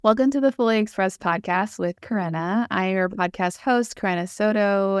Welcome to the Fully Expressed podcast with Karenna. I am your podcast host, Karenna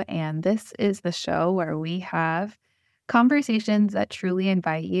Soto, and this is the show where we have conversations that truly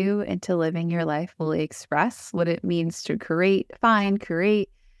invite you into living your life fully expressed, what it means to create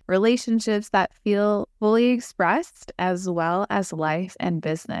relationships that feel fully expressed, as well as life and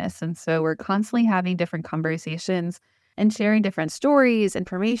business. And so we're constantly having different conversations and sharing different stories,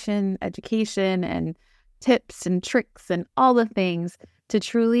 information, education, and tips and tricks and all the things to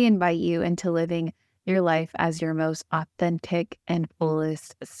truly invite you into living your life as your most authentic and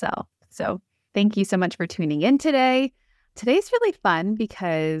fullest self. So thank you so much for tuning in today. Today's really fun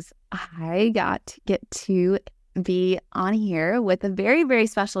because I get to be on here with a very, very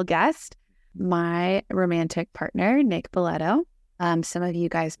special guest, my romantic partner, Nick Boleto. Some of you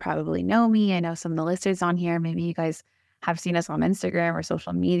guys probably know me. I know some of the listeners on here. Maybe you guys have seen us on Instagram or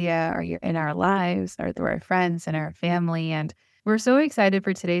social media, or you're in our lives, or through our friends and our family. And we're so excited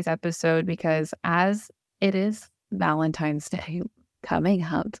for today's episode because as it is Valentine's Day coming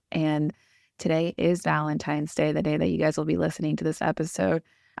up, and today is Valentine's Day, the day that you guys will be listening to this episode,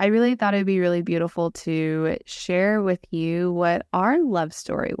 I really thought it'd be really beautiful to share with you what our love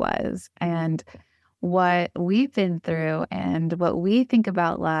story was and what we've been through and what we think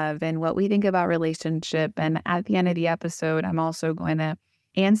about love and what we think about relationship. And at the end of the episode, I'm also going to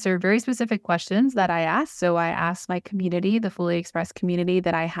answer very specific questions that I asked. So I asked my community, the Fully Expressed community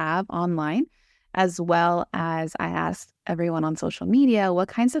that I have online, as well as I asked everyone on social media, what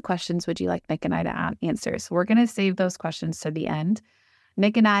kinds of questions would you like Nick and I to answer? So we're going to save those questions to the end.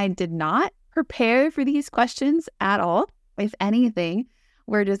 Nick and I did not prepare for these questions at all. If anything,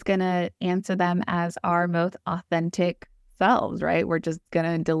 we're just going to answer them as our most authentic selves, right? We're just going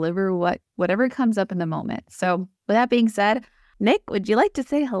to deliver whatever comes up in the moment. So with that being said, Nick, would you like to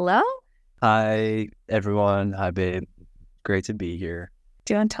say hello? Hi, everyone. Hi, babe. Great to be here.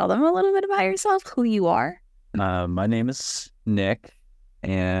 Do you want to tell them a little bit about yourself, who you are? My name is Nick,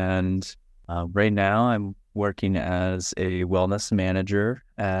 and right now I'm working as a wellness manager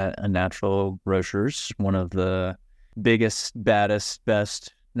at a natural grocers, one of the biggest, baddest,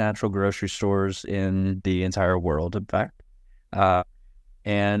 best natural grocery stores in the entire world, in fact.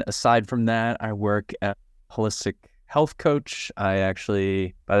 And aside from that, I work at holistic health coach. I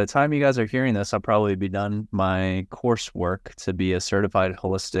actually, by the time you guys are hearing this, I'll probably be done my coursework to be a certified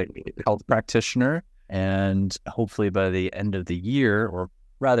holistic health practitioner. And hopefully by the end of the year, or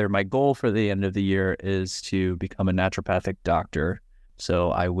rather my goal for the end of the year, is to become a naturopathic doctor.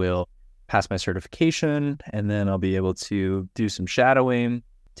 So I will pass my certification, and then I'll be able to do some shadowing,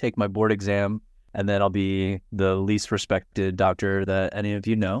 take my board exam, and then I'll be the least respected doctor that any of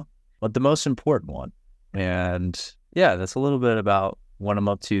you know, but the most important one. And yeah, that's a little bit about what I'm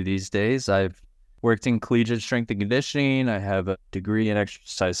up to these days. I've worked in collegiate strength and conditioning. I have a degree in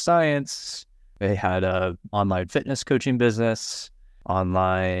exercise science. I had a online fitness coaching business,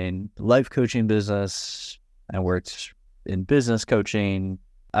 online life coaching business. I worked in business coaching.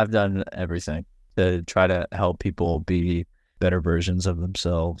 I've done everything to try to help people be better versions of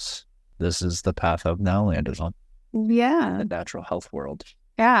themselves. This is the path I've now landed on. Yeah. The natural health world.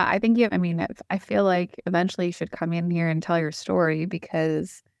 Yeah, I think I feel like eventually you should come in here and tell your story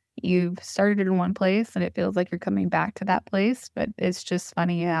because you've started in one place and it feels like you're coming back to that place. But it's just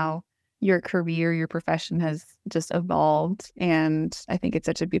funny how your career, your profession has just evolved. And I think it's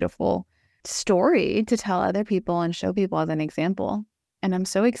such a beautiful story to tell other people and show people as an example. And I'm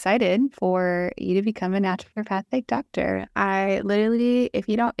so excited for you to become a naturopathic doctor. I literally, if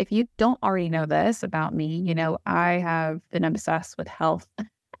you don't already know this about me, I have been obsessed with health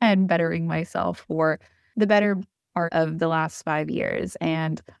and bettering myself for the better part of the last 5 years.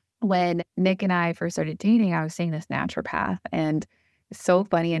 And when Nick and I first started dating, I was seeing this naturopath. And so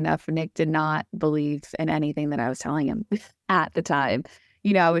funny enough, Nick did not believe in anything that I was telling him at the time.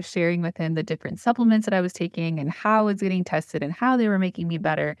 I was sharing with him the different supplements that I was taking and how I was getting tested and how they were making me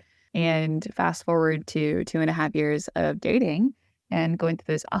better. And fast forward to 2.5 years of dating and going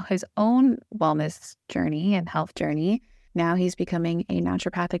through his own wellness journey and health journey. Now he's becoming a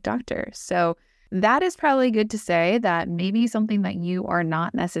naturopathic doctor. So that is probably good to say that maybe something that you are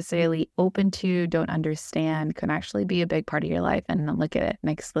not necessarily open to, don't understand, can actually be a big part of your life. And look at it,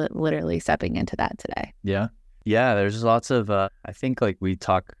 Nick's literally stepping into that today. Yeah, there's lots of, I think like we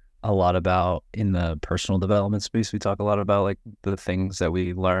talk a lot about in the personal development space, we talk a lot about like the things that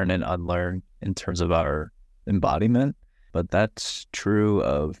we learn and unlearn in terms of our embodiment. But that's true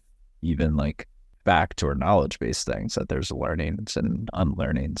of even like fact or knowledge-based things, that there's learnings and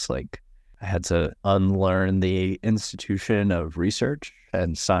unlearnings. Like I had to unlearn the institution of research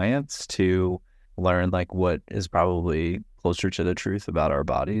and science to learn like what is probably closer to the truth about our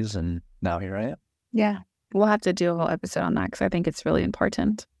bodies. And now here I am. Yeah. We'll have to do a whole episode on that because I think it's really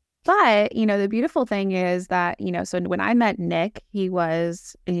important. But, the beautiful thing is that, so when I met Nick, he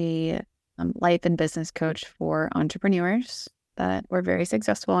was a life and business coach for entrepreneurs that were very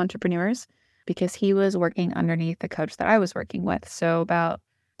successful entrepreneurs because he was working underneath the coach that I was working with. So about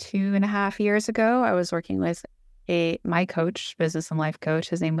 2.5 years ago, I was working with my coach, business and life coach.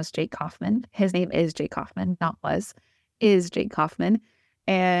 His name was Jake Kaufman. His name is Jake Kaufman, not was, is Jake Kaufman.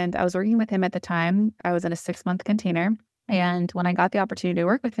 And I was working with him at the time. I was in a 6-month container. And when I got the opportunity to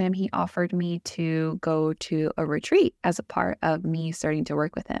work with him, he offered me to go to a retreat as a part of me starting to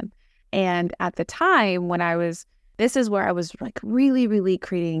work with him. And at the time this is where I was like really, really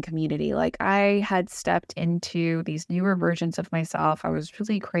creating community. Like I had stepped into these newer versions of myself. I was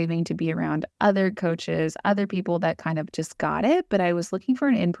really craving to be around other coaches, other people that kind of just got it. But I was looking for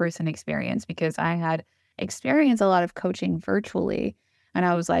an in-person experience because I had experienced a lot of coaching virtually. And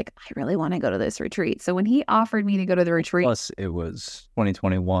I was like, I really want to go to this retreat. So when he offered me to go to the retreat. Plus, it was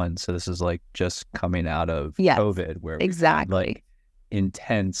 2021. So this is like just coming out of Yes, COVID where exactly. like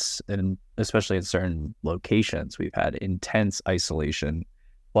intense, and especially in certain locations, we've had intense isolation.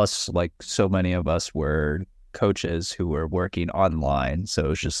 Plus, like so many of us were coaches who were working online.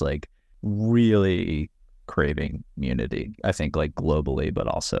 So it's just like really craving community, I think like globally, but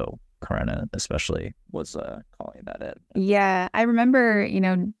also Karenna especially was calling that in. Yeah, I remember,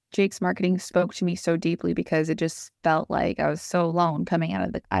 Jake's marketing spoke to me so deeply because it just felt like I was so alone coming out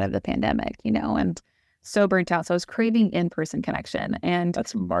of the pandemic, and so burnt out. So I was craving in-person connection. And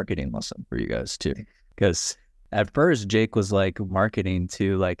that's a marketing lesson for you guys too. Because at first Jake was like marketing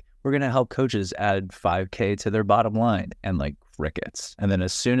to like, we're going to help coaches add 5K to their bottom line, and like crickets. And then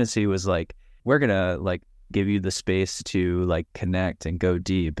as soon as he was like, we're going to like give you the space to like connect and go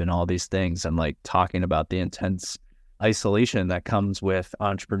deep and all these things, and like talking about the intense isolation that comes with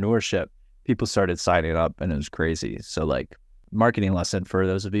entrepreneurship, people started signing up and it was crazy. So like marketing lesson for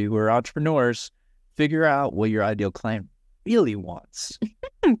those of you who are entrepreneurs, figure out what your ideal client really wants.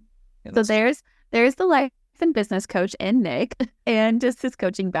 So there's the life and business coach in Nick and just his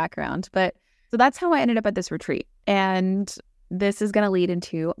coaching background. But so that's how I ended up at this retreat. And this is going to lead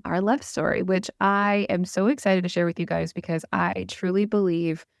into our love story, which I am so excited to share with you guys because I truly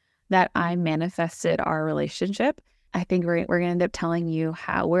believe that I manifested our relationship. I think we're going to end up telling you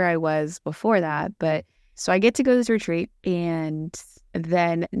where I was before that. But so I get to go to this retreat, and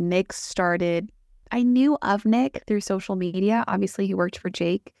then Nick started. I knew of Nick through social media. Obviously, he worked for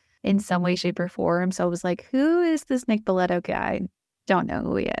Jake in some way, shape, or form. So I was like, who is this Nick Boleto guy? Don't know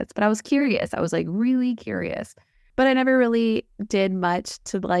who he is. But I was curious. I was like really curious. But I never really did much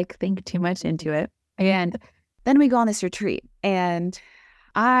to like think too much into it. And then we go on this retreat. And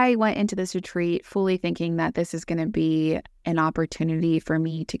I went into this retreat fully thinking that this is going to be an opportunity for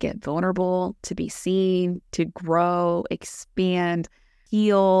me to get vulnerable, to be seen, to grow, expand,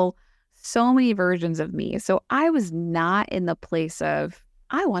 heal, so many versions of me. So I was not in the place of,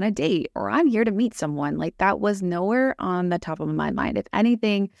 I want to date or I'm here to meet someone. Like that was nowhere on the top of my mind. If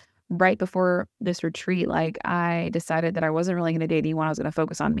anything, right before this retreat, like I decided that I wasn't really going to date anyone. I was going to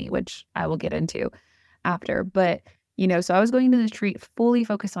focus on me, which I will get into after. But, so I was going to the retreat fully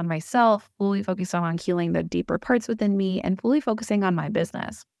focused on myself, fully focused on healing the deeper parts within me, and fully focusing on my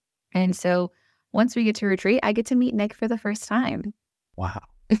business. And so once we get to retreat, I get to meet Nick for the first time. Wow.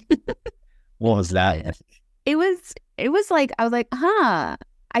 What was that? It was like, I was like, I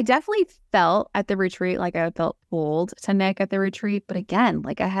definitely felt at the retreat like I felt pulled to Nick at the retreat. But again,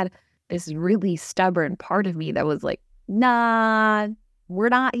 like I had this really stubborn part of me that was like, nah, we're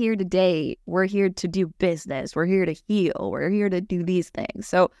not here to date. We're here to do business. We're here to heal. We're here to do these things.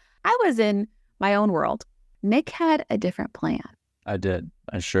 So I was in my own world. Nick had a different plan. I did.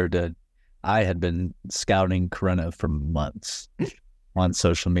 I sure did. I had been scouting Karenna for months on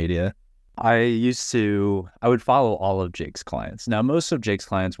social media. I would follow all of Jake's clients. Now, most of Jake's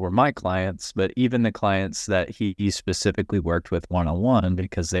clients were my clients, but even the clients that he specifically worked with one-on-one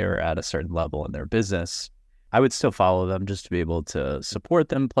because they were at a certain level in their business, I would still follow them just to be able to support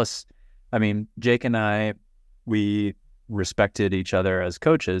them. Plus, I mean, Jake and I, we respected each other as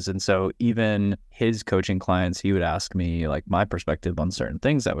coaches. And so even his coaching clients, he would ask me like my perspective on certain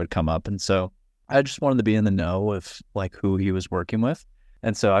things that would come up. And so I just wanted to be in the know with like who he was working with.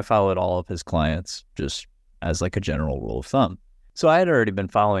 And so I followed all of his clients just as like a general rule of thumb. So I had already been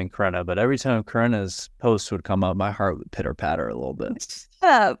following Karenna, but every time Karenna's posts would come up, my heart would pitter patter a little bit. Shut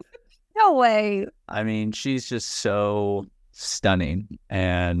up. No way. I mean, she's just so stunning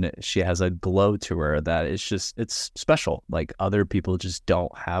and she has a glow to her that it's special. Like other people just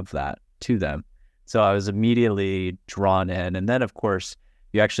don't have that to them. So I was immediately drawn in. And then, of course,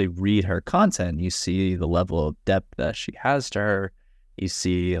 you actually read her content. You see the level of depth that she has to her. You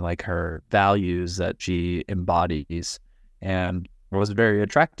see like her values that she embodies. And I was very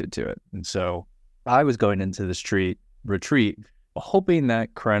attracted to it. And so I was going into this retreat hoping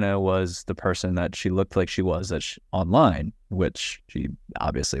that Karenna was the person that she looked like she was online, which she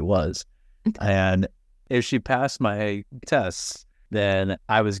obviously was. And if she passed my tests, then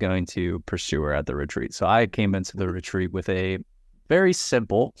I was going to pursue her at the retreat. So I came into the retreat with a very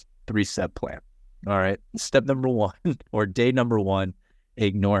simple 3-step plan. All right. Step number 1 or day number 1,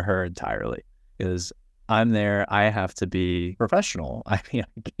 ignore her entirely, because I'm there. I have to be professional. I mean,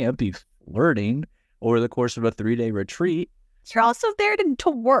 I can't be flirting over the course of a 3-day retreat. You're also there to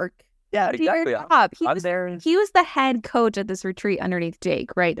work. Yeah, exactly. Job. I'm there. He was the head coach at this retreat underneath Jake,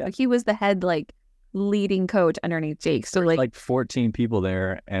 right? Yeah. He was the head leading coach underneath Jake. So There's like 14 people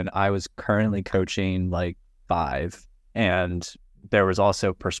there, and I was currently coaching like 5, and there was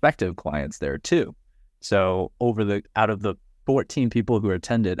also prospective clients there too. So out of the 14 people who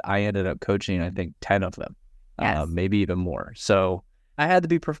attended, I ended up coaching, I think, 10 of them, yes. Maybe even more. So I had to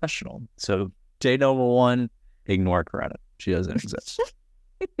be professional. So day number 1, ignore Karenna. She doesn't exist.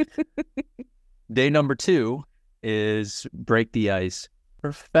 Day number 2 is break the ice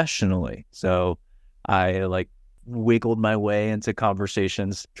professionally. So I wiggled my way into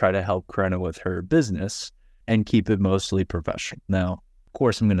conversations, try to help Karenna with her business and keep it mostly professional. Now, of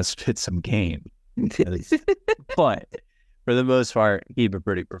course, I'm going to spit some game, but for the most part, keep it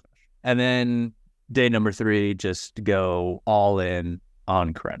pretty professional. And then day number 3, just go all in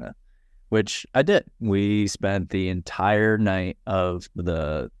on Karenna, which I did. We spent the entire night of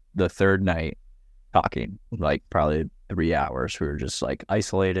the third night talking, like probably 3 hours. We were just like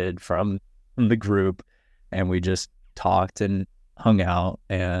isolated from the group, and we just talked and hung out.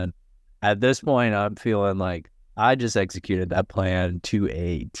 And at this point, I'm feeling like I just executed that plan to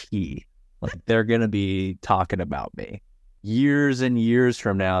a T. Like, they're going to be talking about me. Years and years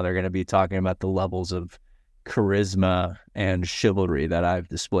from now, they're going to be talking about the levels of charisma and chivalry that I've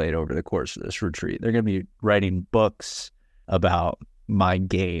displayed over the course of this retreat. They're going to be writing books about my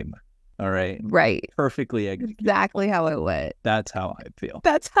game. All right. Right. Perfectly executed. Exactly how it went. That's how I feel.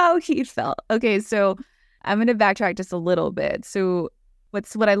 That's how he felt. Okay, so I'm going to backtrack just a little bit. So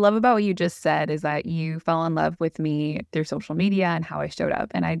what I love about what you just said is that you fell in love with me through social media and how I showed up.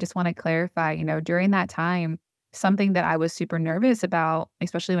 And I just want to clarify, during that time, something that I was super nervous about,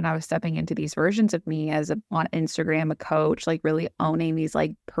 especially when I was stepping into these versions of me on Instagram, a coach, like really owning these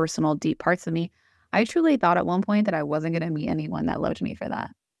like personal, deep parts of me. I truly thought at one point that I wasn't going to meet anyone that loved me for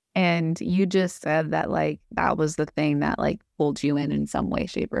that. And you just said that that was the thing that pulled you in some way,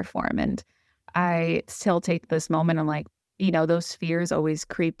 shape, or form. And I still take this moment and those fears always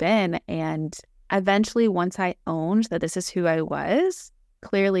creep in. And eventually, once I owned that this is who I was,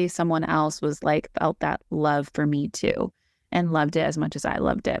 clearly someone else felt that love for me too and loved it as much as I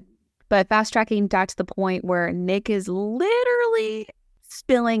loved it. But fast tracking back to the point where Nick is literally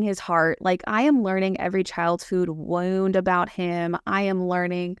spilling his heart. I am learning every childhood wound about him. I am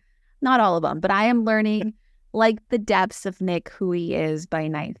learning, not all of them, but I am learning the depths of Nick, who he is by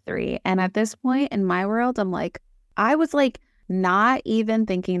night 3. And at this point in my world, I was not even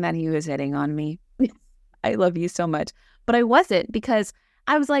thinking that he was hitting on me. I love you so much. But I wasn't, because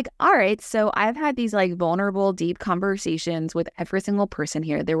I was all right, so I've had these vulnerable, deep conversations with every single person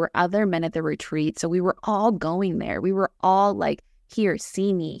here. There were other men at the retreat. So we were all going there. We were all here,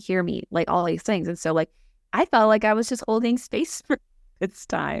 see me, hear me, all these things. And so I felt like I was just holding space for this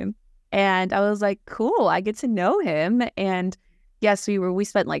time. And I was cool, I get to know him. And yes, we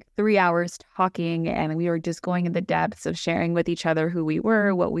spent 3 hours talking, and we were just going in the depths of sharing with each other who we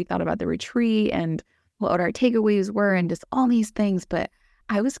were, what we thought about the retreat, and what our takeaways were, and just all these things. But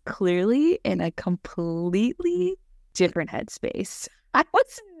I was clearly in a completely different headspace. I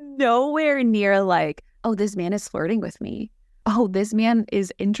was nowhere near oh, this man is flirting with me. Oh, this man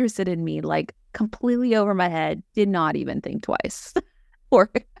is interested in me, completely over my head, did not even think twice.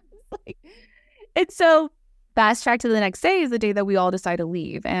 And so fast track to the next day is the day that we all decide to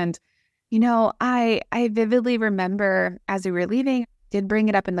leave. And, I vividly remember as we were leaving, did bring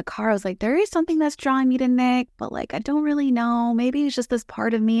it up in the car. I was there is something that's drawing me to Nick, but I don't really know. Maybe it's just this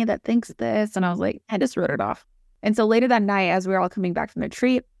part of me that thinks this. And I was I just wrote it off. And so later that night, as we were all coming back from the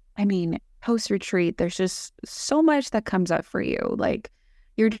retreat, post-retreat, there's just so much that comes up for you.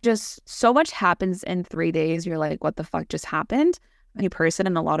 You're just, so much happens in 3 days. You're what the fuck just happened? A new person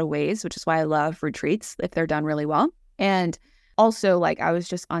in a lot of ways, which is why I love retreats if they're done really well. And also, I was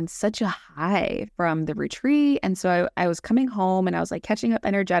just on such a high from the retreat. And so I was coming home and I was catching up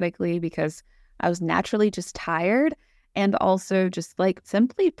energetically, because I was naturally just tired and also just like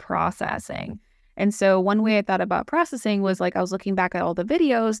simply processing. And so one way I thought about processing was like I was looking back at all the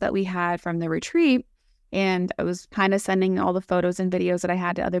videos that we had from the retreat, and I was kind of sending all the photos and videos that I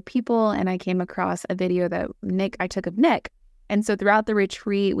had to other people. And I came across a video that I took of Nick. And so throughout the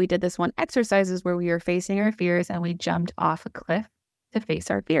retreat, we did this one exercises where we were facing our fears and we jumped off a cliff to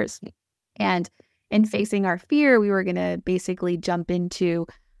face our fears. And in facing our fear, we were going to basically jump into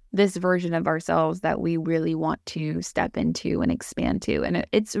this version of ourselves that we really want to step into and expand to. And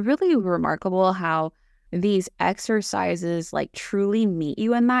it's really remarkable how these exercises like truly meet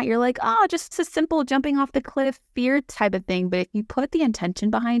you in that. You're like, oh, just a simple jumping off the cliff fear type of thing. But if you put the intention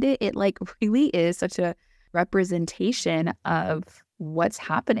behind it, it like really is such a representation of what's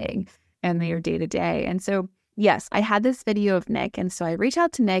happening in your day to day. And so, yes, I had this video of Nick. And so I reached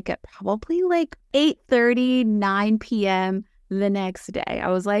out to Nick at probably like 8:30, 9 p.m. the next day. I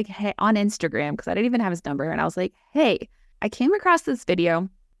was like, hey, on Instagram, because I didn't even have his number. And I was like, hey, I came across this video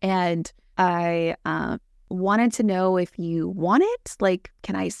and I wanted to know if you want it. Like,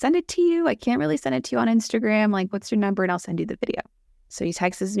 can I send it to you? I can't really send it to you on Instagram. Like, what's your number? And I'll send you the video. So he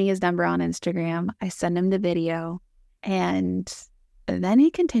texts me his number on Instagram. I send him the video. And then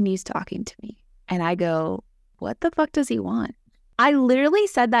he continues talking to me. And I go, what the fuck does he want? I literally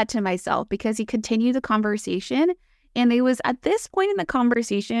said that to myself because he continued the conversation. And it was at this point in the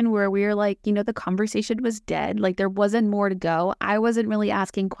conversation where we were like, the conversation was dead. Like there wasn't more to go. I wasn't really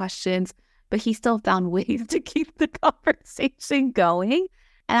asking questions, but he still found ways to keep the conversation going.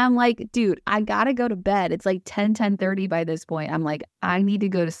 And I'm like, dude, I gotta go to bed. It's like 10:30 by this point. I'm like, I need to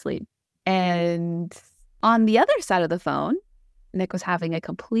go to sleep. And on the other side of the phone, Nick was having a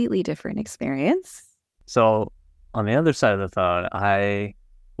completely different experience. So on the other side of the phone,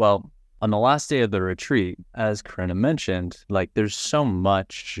 on the last day of the retreat, as Karenna mentioned, like there's so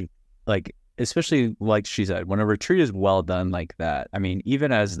much, like, especially like she said, when a retreat is well done like that, I mean,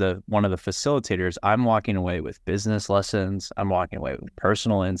 even as one of the facilitators, I'm walking away with business lessons. I'm walking away with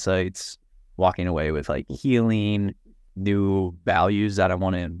personal insights, walking away with like healing, new values that I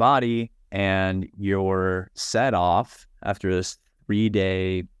want to embody. And you're set off after this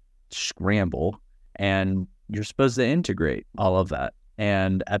 3-day scramble and you're supposed to integrate all of that.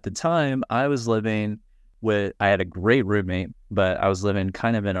 And at the time I had a great roommate, but I was living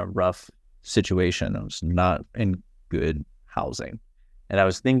kind of in a rough situation. I was not in good housing. And I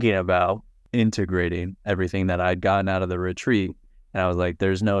was thinking about integrating everything that I'd gotten out of the retreat. And I was like,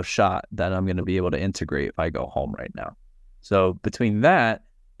 there's no shot that I'm going to be able to integrate if I go home right now. So between that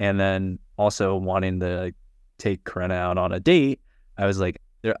and then also wanting to take Karenna out on a date, I was like,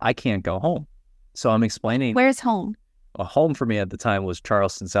 I can't go home. So I'm explaining. Where's home? A home for me at the time was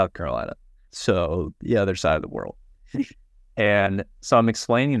Charleston, South Carolina. So the other side of the world. And so I'm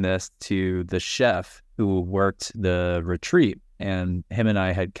explaining this to the chef who worked the retreat, and him and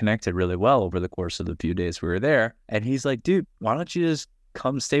I had connected really well over the course of the few days we were there. And he's like, dude, why don't you just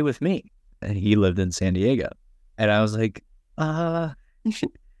come stay with me? And he lived in San Diego. And I was like,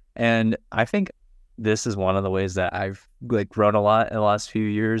 and I think this is one of the ways that I've like grown a lot in the last few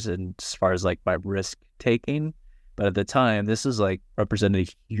years, and as far as like my risk taking. But at the time, this is like represented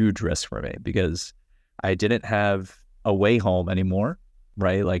a huge risk for me because I didn't have a way home anymore,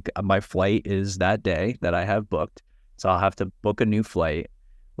 right? Like my flight is that day that I have booked. So I'll have to book a new flight,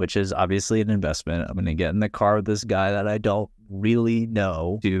 which is obviously an investment. I'm going to get in the car with this guy that I don't really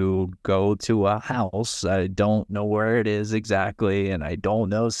know to go to a house. I don't know where it is exactly. And I don't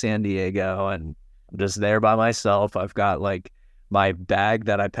know San Diego. And I'm just there by myself. I've got like my bag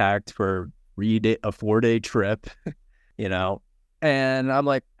that I packed for a 4-day trip, and I'm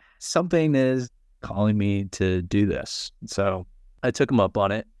like, something is calling me to do this. So I took him up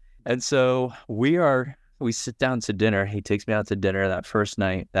on it. And so we sit down to dinner. He takes me out to dinner that first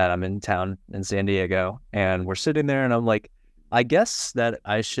night that I'm in town in San Diego. And we're sitting there and I'm like, I guess that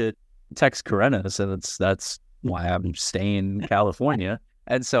I should text Karenna since that's why I'm staying in California.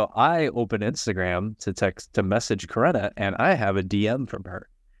 And so I open Instagram to message Karenna, and I have a DM from her.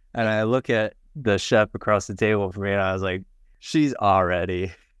 And I look at the chef across the table from me and I was like, she's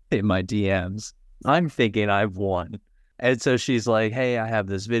already in my DMs. I'm thinking I've won. And so she's like, hey, I have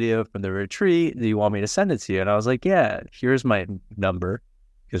this video from the retreat. Do you want me to send it to you? And I was like, yeah, here's my number.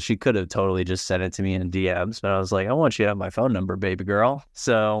 Because she could have totally just sent it to me in DMs. But I was like, I want you to have my phone number, baby girl.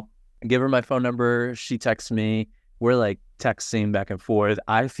 So I give her my phone number. She texts me. We're like texting back and forth.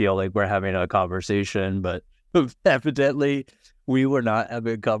 I feel like we're having a conversation, but evidently we were not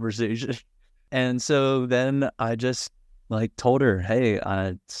having a conversation. And so then I just like told her, hey,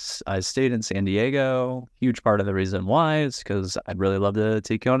 I stayed in San Diego. Huge part of the reason why is because I'd really love to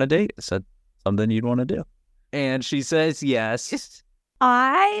take you on a date. I said, something you'd want to do? And she says yes.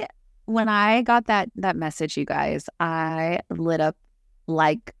 When I got that message, you guys, I lit up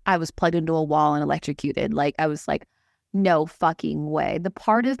like I was plugged into a wall and electrocuted. Like I was like, no fucking way. The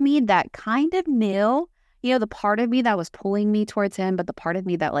part of me that kind of knew, the part of me that was pulling me towards him, but the part of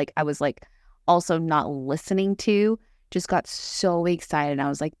me that like I was like also not listening to just got so excited. I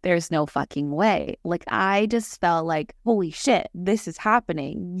was like, there's no fucking way. Like I just felt like, holy shit, this is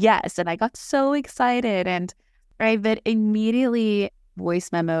happening. Yes. And I got so excited. And I immediately voice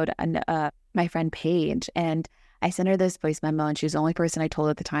memoed my friend Paige, and I sent her this voice memo, and she was the only person I told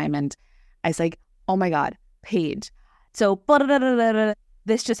at the time. And I was like, oh my God, Paige. So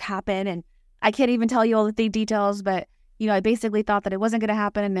this just happened, and I can't even tell you all the details, but I basically thought that it wasn't going to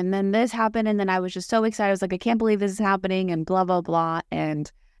happen, and then this happened, and then I was just so excited. I was like, I can't believe this is happening, and blah, blah, blah.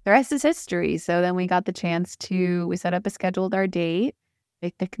 And the rest is history. So then we got the chance we set up our date.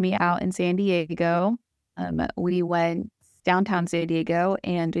 They took me out in San Diego. We went downtown San Diego,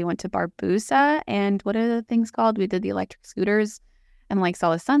 and we went to Barbusa, and what are the things called? We did the electric scooters and like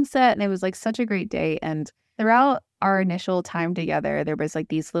saw the sunset, and it was like such a great day. And throughout our initial time together, there was like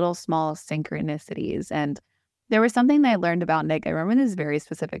these little small synchronicities. And there was something that I learned about Nick. I remember this very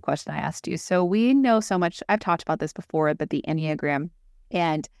specific question I asked you. So we know so much. I've talked about this before, but the Enneagram.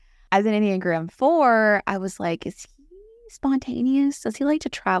 And as an Enneagram 4, I was like, is he spontaneous? Does he like to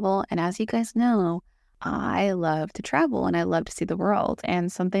travel? And as you guys know, I love to travel and I love to see the world.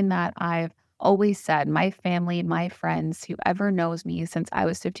 And something that I've always said, my family, my friends, whoever knows me since I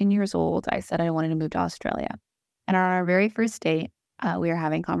was 15 years old, I said I wanted to move to Australia. And on our very first date, we were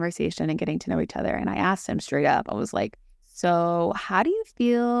having conversation and getting to know each other. And I asked him straight up, I was like, so how do you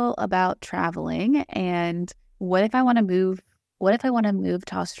feel about traveling? And what if I want to move? What if I want to move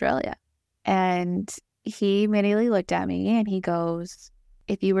to Australia? And he immediately looked at me and he goes,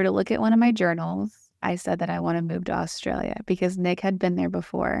 if you were to look at one of my journals, I said that I want to move to Australia because Nick had been there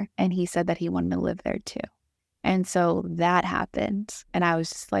before and he said that he wanted to live there too. And so that happened. And I was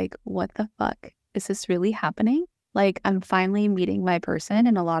just like, what the fuck? Is this really happening? Like, I'm finally meeting my person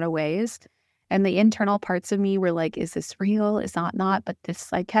in a lot of ways. And the internal parts of me were like, is this real? Is not? But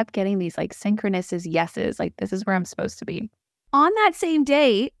this, I kept getting these like synchronous yeses, like this is where I'm supposed to be. On that same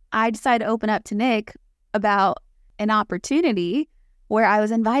date, I decided to open up to Nick about an opportunity where I was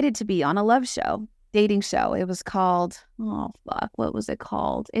invited to be on a love show. Dating show. It was called, what was it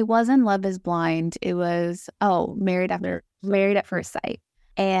called? It wasn't Love is Blind. It was, Married at First Sight.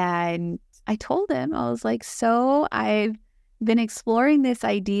 And I told him, I was like, so I've been exploring this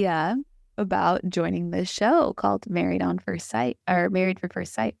idea about joining this show called Married on First Sight, or Married for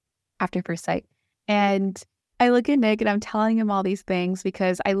First Sight, After First Sight. And I look at Nick and I'm telling him all these things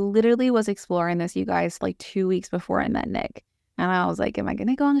because I literally was exploring this, you guys, like 2 weeks before I met Nick. And I was like, am I going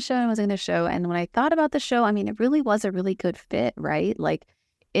to go on the show? And I was going to show. And when I thought about the show, I mean, it really was a really good fit, right? Like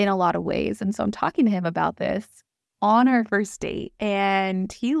in a lot of ways. And so I'm talking to him about this on our first date.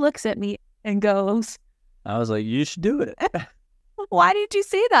 And he looks at me and goes, I was like, you should do it. Why did you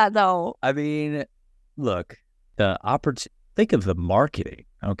say that though? I mean, look, think of the marketing,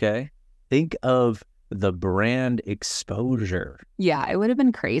 okay? Think of the brand exposure. Yeah, it would have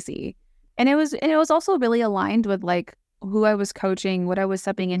been crazy. And it was also really aligned with like who I was coaching, what I was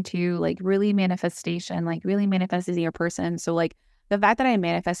stepping into, like really manifestation, like really manifesting your person. So like the fact that I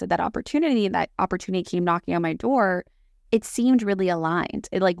manifested that opportunity came knocking on my door, it seemed really aligned.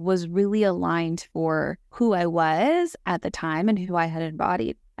 It like was really aligned for who I was at the time and who I had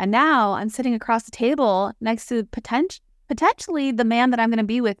embodied. And now I'm sitting across the table next to potentially the man that I'm going to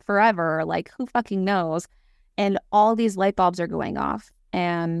be with forever. Like who fucking knows? And all these light bulbs are going off.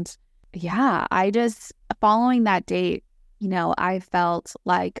 And yeah, following that date, I felt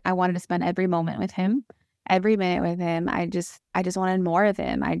like I wanted to spend every moment with him, every minute with him. I just wanted more of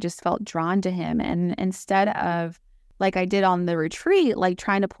him. I just felt drawn to him. And instead of like I did on the retreat, like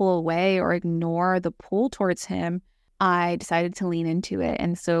trying to pull away or ignore the pull towards him, I decided to lean into it.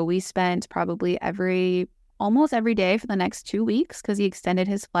 And so we spent probably almost every day for the next 2 weeks because he extended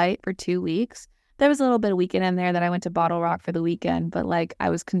his flight for 2 weeks. There was a little bit of weekend in there that I went to Bottle Rock for the weekend, but like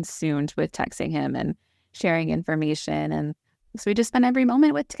I was consumed with texting him and sharing information. And so we just spent every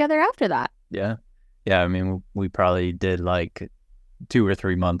moment together after that. Yeah. I mean, we probably did like 2 or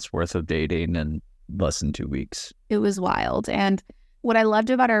 3 months worth of dating in less than 2 weeks. It was wild. And what I loved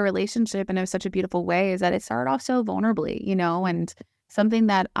about our relationship, and it was such a beautiful way, is that it started off so vulnerably, and something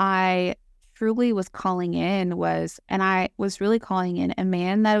that I truly was calling in I was really calling in a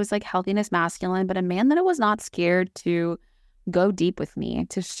man that was like healthiness masculine, but a man that was not scared to go deep with me,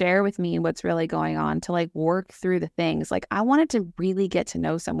 to share with me what's really going on, to like work through the things. Like I wanted to really get to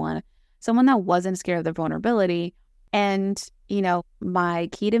know someone someone that wasn't scared of their vulnerability. And, my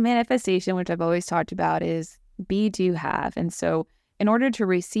key to manifestation, which I've always talked about, is be, do, have. And so in order to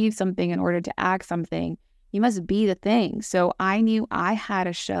receive something, in order to act something, you must be the thing. So I knew I had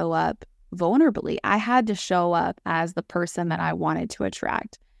to show up vulnerably. I had to show up as the person that I wanted to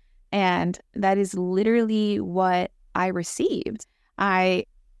attract. And that is literally what I received. I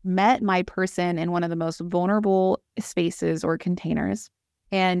met my person in one of the most vulnerable spaces or containers.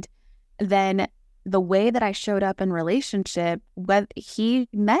 And then the way that I showed up in relationship, he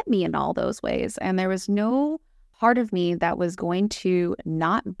met me in all those ways. And there was no part of me that was going to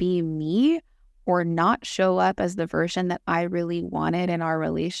not be me or not show up as the version that I really wanted in our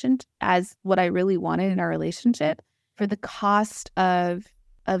relationship, as what I really wanted in our relationship, for the cost of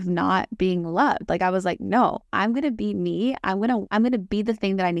not being loved. Like, I was like, no, I'm going to be me. I'm going to be the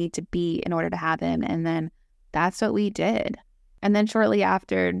thing that I need to be in order to have him. And then that's what we did. And then shortly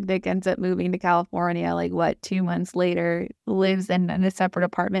after, Vic ends up moving to California, 2 months later, lives in a separate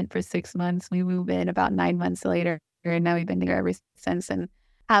apartment for 6 months. We move in about 9 months later. And now we've been together ever since and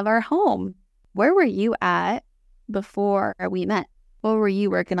have our home. Where were you at before we met? What were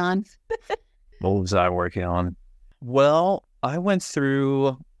you working on? What was I working on? Well, I went through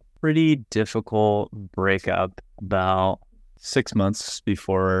a pretty difficult breakup about 6 months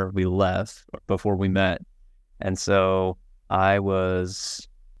before we met. And so I was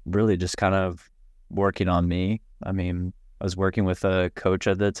really just kind of working on me. I mean, I was working with a coach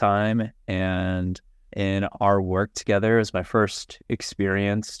at the time, and in our work together, it was my first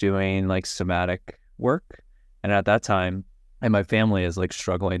experience doing somatic work. And at that time, and my family is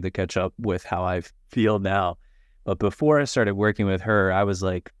struggling to catch up with how I feel now. But before I started working with her, I was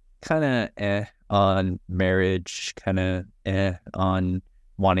kind of on marriage, kind of on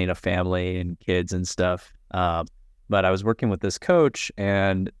wanting a family and kids and stuff. But I was working with this coach,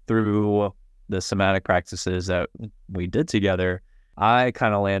 and through the somatic practices that we did together, I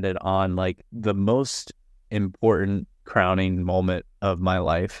kind of landed on the most important crowning moment of my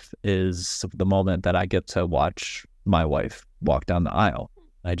life is the moment that I get to watch my wife walk down the aisle.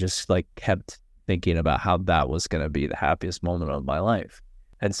 I just kept thinking about how that was going to be the happiest moment of my life.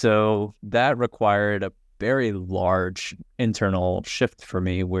 And so that required a very large internal shift for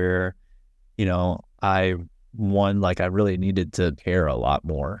me where, I really needed to care a lot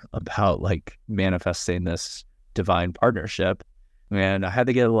more about manifesting this divine partnership. And I had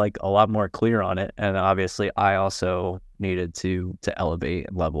to get a lot more clear on it. And obviously I also needed to elevate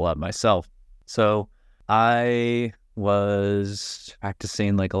and level up myself. So I was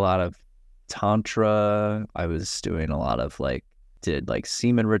practicing a lot of Tantra. I was doing a lot of did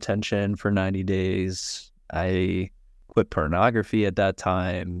semen retention for 90 days. I quit pornography at that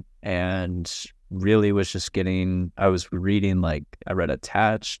time and really was just I was reading, I read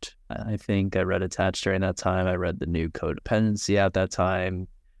Attached. I think I read Attached during that time. I read the new Codependency at that time.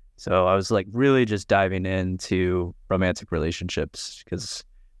 So I was really just diving into romantic relationships because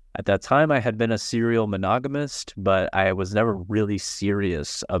at that time I had been a serial monogamist, but I was never really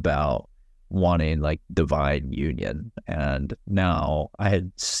serious about wanting divine union. And now I had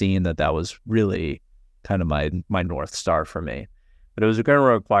seen that was really kind of my North Star for me. But it was going to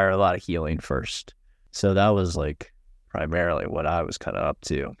require a lot of healing first. So that was primarily what I was kind of up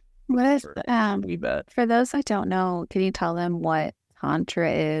to. What is We met. For those that don't know, can you tell them what Tantra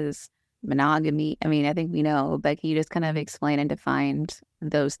is? Monogamy? I mean, I think we know, but can you just kind of explain and define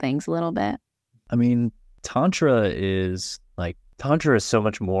those things a little bit? I mean, Tantra is so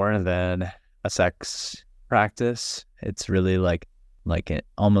much more than a sex practice. It's really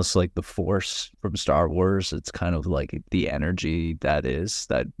almost like the Force from Star Wars. It's kind of the energy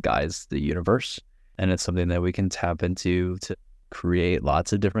that guides the universe. And it's something that we can tap into to create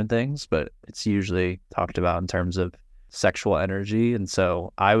lots of different things, but it's usually talked about in terms of sexual energy. And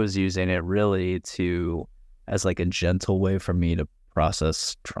so I was using it really as a gentle way for me to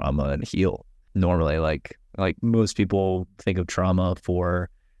process trauma and heal. Normally, like most people think of trauma for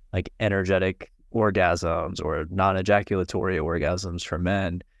energetic orgasms or non-ejaculatory orgasms for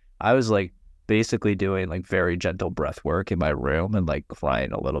men. I was basically doing like very gentle breath work in my room and like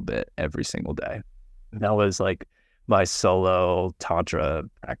crying a little bit every single day. That was like my solo tantra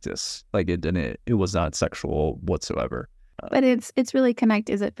practice. Like it was not sexual whatsoever. But it's really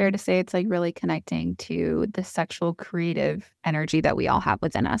Is it fair to say it's like really connecting to the sexual creative energy that we all have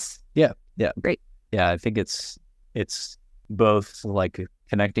within us? Yeah. Great. Yeah, I think it's both like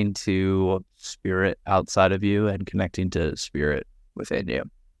connecting to spirit outside of you and connecting to spirit within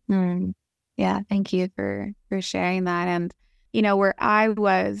you. Yeah, thank you for sharing that. And where I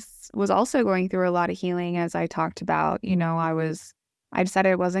was also going through a lot of healing, as I talked about. I was I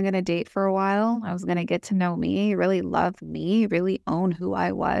decided I wasn't going to date for a while. I was going to get to know me, really love me, really own who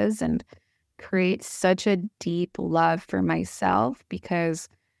I was, and create such a deep love for myself, because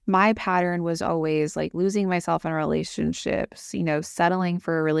my pattern was always like losing myself in relationships, settling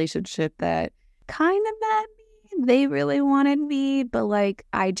for a relationship that kind of met me. They really wanted me, but like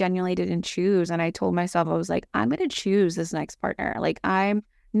I genuinely didn't choose. And I told myself, I was like, I'm going to choose this next partner. Like, I'm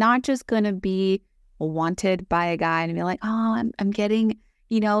not just going to be wanted by a guy and be like, oh, I'm getting,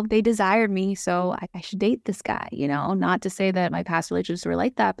 they desired me, so I should date this guy, not to say that my past relationships were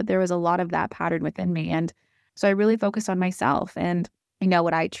like that, but there was a lot of that pattern within me. And so I really focused on myself. And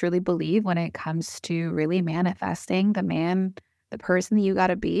what I truly believe when it comes to really manifesting the person that you got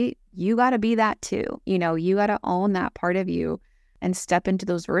to be that too. You got to own that part of you and step into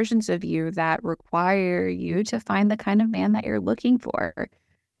those versions of you that require you to find the kind of man that you're looking for.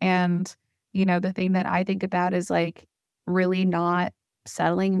 And, the thing that I think about is like really not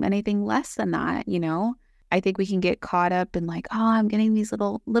settling anything less than that. I think we can get caught up in like, oh, I'm getting these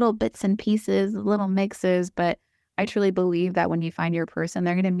little bits and pieces, little mixes, but I truly believe that when you find your person,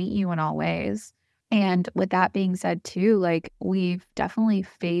 they're going to meet you in all ways. And with that being said too, like we've definitely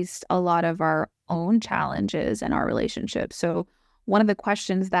faced a lot of our own challenges in our relationship. So one of the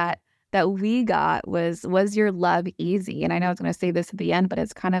questions that we got was your love easy? And I know I was going to say this at the end, but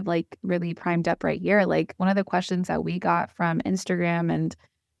it's kind of like really primed up right here. Like one of the questions that we got from Instagram and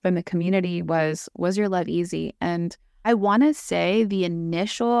from the community was your love easy? And I want to say the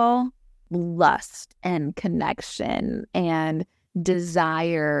initial lust and connection and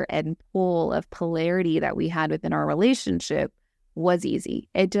desire and pull of polarity that we had within our relationship was easy.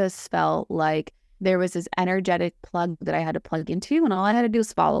 It just felt like there was this energetic plug that I had to plug into, and all I had to do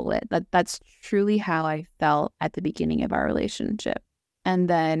was follow it. That's truly how I felt at the beginning of our relationship. And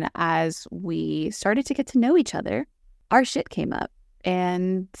then as we started to get to know each other, our shit came up.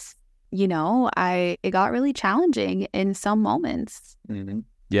 And, it got really challenging in some moments. Mm-hmm.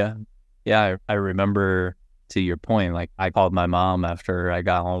 Yeah. Yeah. I remember, to your point, like I called my mom after I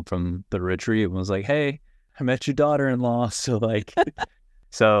got home from the retreat and was like, hey, I met your daughter-in-law. So like,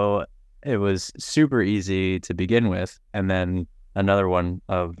 so it was super easy to begin with. And then another one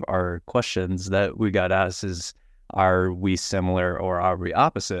of our questions that we got asked is, are we similar or are we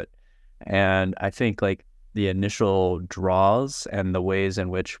opposite? And I think like the initial draws and the ways in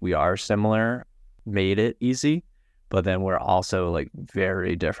which we are similar made it easy, but then we're also like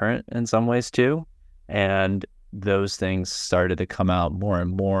very different in some ways too. And those things started to come out more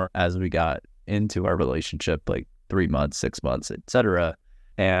and more as we got into our relationship, like 3 months, 6 months, etc.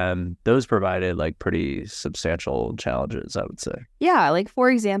 And those provided like pretty substantial challenges, I would say. Yeah. Like, for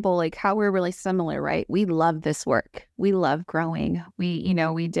example, like how we're really similar, right? We love this work. We love growing.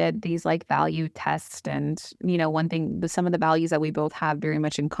 We did these like value tests. And, one thing, some of the values that we both have very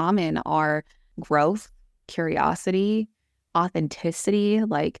much in common are growth, curiosity, authenticity.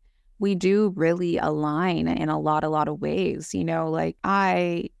 Like we do really align in a lot of ways, like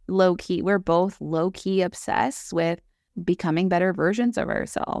we're both low key obsessed with becoming better versions of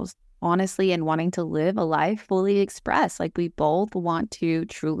ourselves, honestly, and wanting to live a life fully expressed. Like we both want to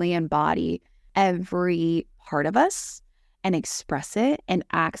truly embody every part of us and express it and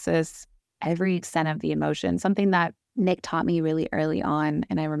access every extent of the emotion. Something that Nick taught me really early on.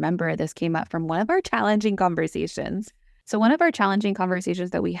 And I remember this came up from one of our challenging conversations. So one of our challenging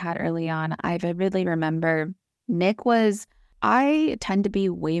conversations that we had early on, I vividly remember I tend to be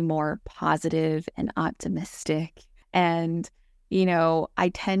way more positive and optimistic. And,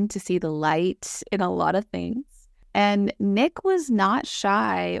 I tend to see the light in a lot of things. And Nick was not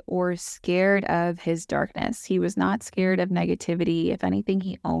shy or scared of his darkness. He was not scared of negativity. If anything,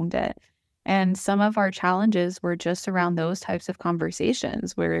 he owned it. And some of our challenges were just around those types of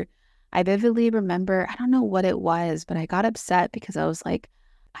conversations where I vividly remember, I don't know what it was, but I got upset because I was like,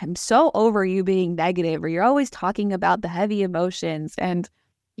 I'm so over you being negative, or you're always talking about the heavy emotions. And,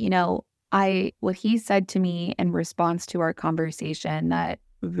 what he said to me in response to our conversation that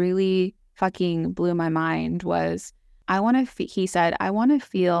really fucking blew my mind was, he said, I want to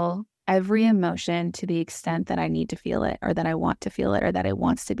feel every emotion to the extent that I need to feel it, or that I want to feel it, or that it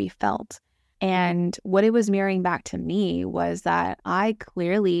wants to be felt. And what it was mirroring back to me was that I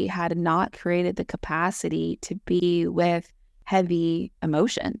clearly had not created the capacity to be with heavy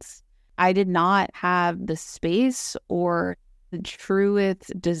emotions. I did not have the space or the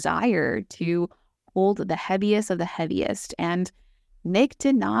truest desire to hold the heaviest of the heaviest. And Nick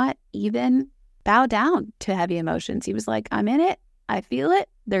did not even bow down to heavy emotions. He was like, I'm in it. I feel it.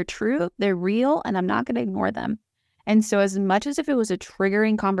 They're true. They're real. And I'm not going to ignore them. And so as much as if it was a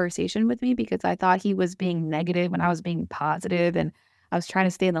triggering conversation with me, because I thought he was being negative when I was being positive, and I was trying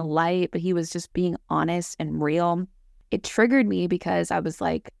to stay in the light, but he was just being honest and real. It triggered me because I was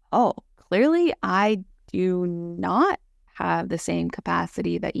like, oh, clearly I do not have the same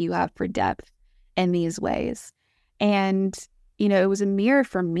capacity that you have for depth in these ways. And, it was a mirror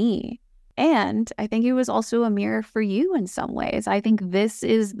for me. And I think it was also a mirror for you in some ways. I think this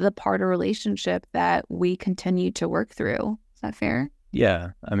is the part of relationship that we continue to work through. Is that fair? Yeah.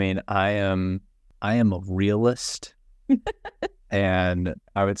 I mean, I am a realist. And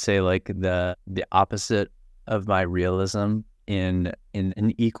I would say like the opposite of my realism in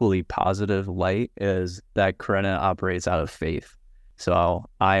an equally positive light is that Karenna operates out of faith. So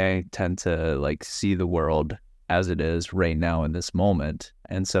I tend to like see the world as it is right now in this moment.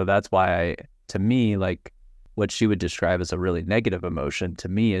 And so that's why to me, like what she would describe as a really negative emotion to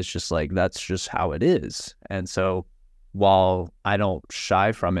me is just like, that's just how it is. And so while I don't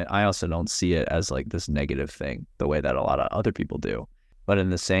shy from it, I also don't see it as like this negative thing, the way that a lot of other people do. But in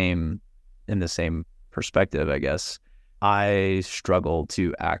the same perspective, I guess, I struggle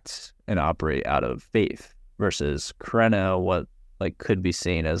to act and operate out of faith versus Karenna, what like could be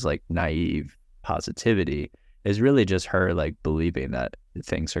seen as like naive positivity is really just her like believing that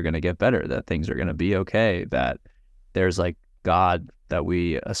things are going to get better, that things are going to be okay, that there's like God that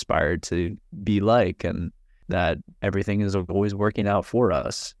we aspire to be like, and that everything is always working out for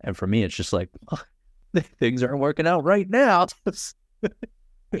us. And for me, it's just like, oh, things aren't working out right now.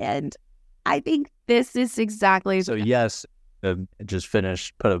 And I think this is exactly. So yes, just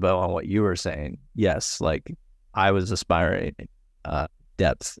put a bow on what you were saying. Yes, like I was aspiring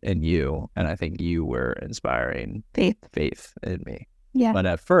depth in you, and I think you were inspiring faith in me. Yeah. But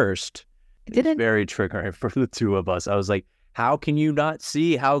at first, it was very triggering for the two of us. I was like, how can you not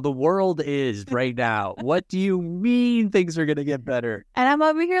see how the world is right now? What do you mean things are going to get better? And I'm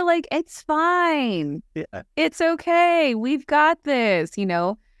over here like, it's fine. Yeah. It's okay. We've got this,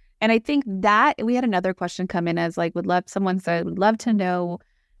 And I think that we had another question come in as like, someone said, would love to know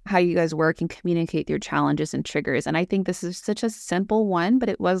how you guys work and communicate your challenges and triggers. And I think this is such a simple one, but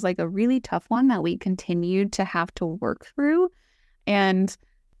it was like a really tough one that we continued to have to work through. And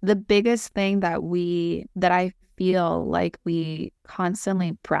the biggest thing that I feel like we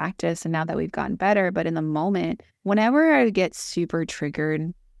constantly practice, and now that we've gotten better, but in the moment, whenever I get super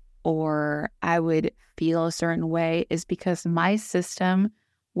triggered or I would feel a certain way, is because my system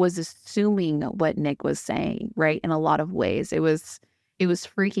was assuming what Nick was saying, right? In a lot of ways, it was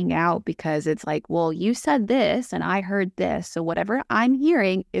freaking out because it's like, well, you said this and I heard this, so whatever I'm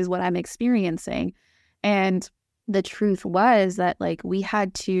hearing is what I'm experiencing. And the truth was that like we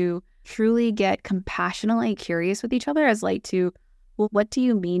had to truly get compassionately curious with each other as like to, well, what do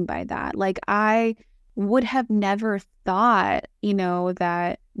you mean by that? Like I would have never thought,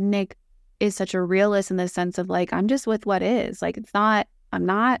 that Nick is such a realist in the sense of like, I'm just with what is. Like I'm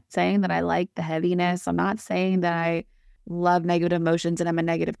not saying that I like the heaviness. I'm not saying that I love negative emotions and I'm a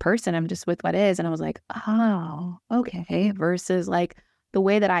negative person. I'm just with what is. And I was like, oh, okay. Versus like the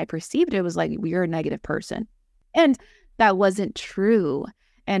way that I perceived it was like, you're a negative person. And that wasn't true.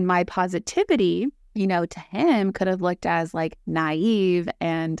 And my positivity, to him could have looked as like naive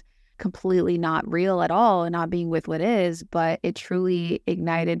and completely not real at all and not being with what is, but it truly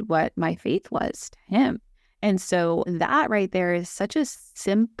ignited what my faith was to him. And so that right there is such a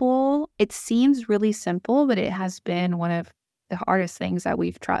it seems really simple, but it has been one of the hardest things that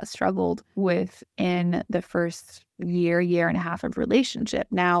we've struggled with in the first year and a half of relationship.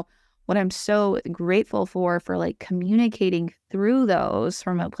 Now, what I'm so grateful for like communicating through those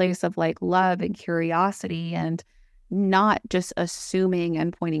from a place of like love and curiosity and not just assuming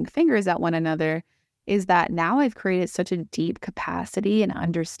and pointing fingers at one another, is that now I've created such a deep capacity and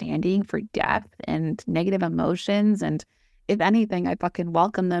understanding for depth and negative emotions. And if anything, I fucking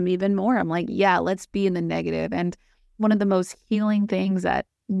welcome them even more. I'm like, yeah, let's be in the negative. And one of the most healing things that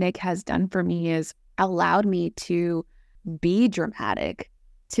Nick has done for me is allowed me to be dramatic,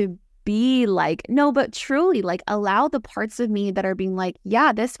 to be like, no, but truly like allow the parts of me that are being like,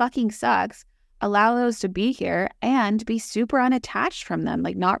 yeah, this fucking sucks. Allow those to be here and be super unattached from them.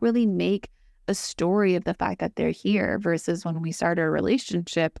 Like not really make a story of the fact that they're here versus when we started a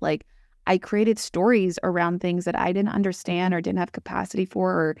relationship, like I created stories around things that I didn't understand or didn't have capacity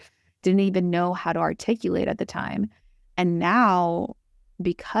for or didn't even know how to articulate at the time. And now,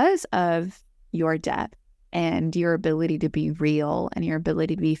 because of your depth and your ability to be real and your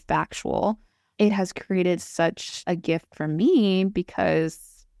ability to be factual, it has created such a gift for me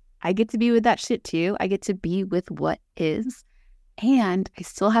because I get to be with that shit too. I get to be with what is, and I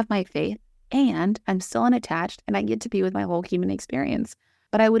still have my faith, and I'm still unattached, and I get to be with my whole human experience.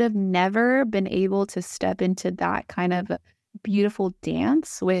 But I would have never been able to step into that kind of beautiful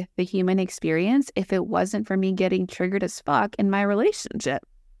dance with the human experience if it wasn't for me getting triggered as fuck in my relationship.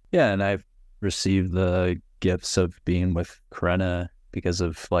 Yeah, and I've received the gifts of being with Karenna because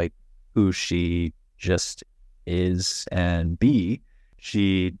of like who she just is, and B,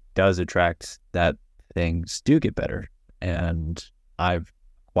 she does attract that things do get better. And I've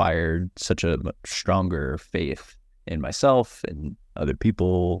acquired such a much stronger faith in myself and other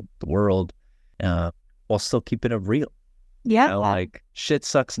people, the world, while still keeping it real. Yeah. Like shit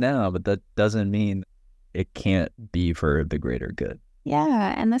sucks now, but that doesn't mean it can't be for the greater good.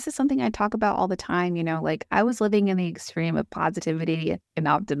 Yeah. And this is something I talk about all the time. Like I was living in the extreme of positivity and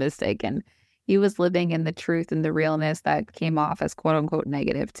optimistic, and he was living in the truth and the realness that came off as quote unquote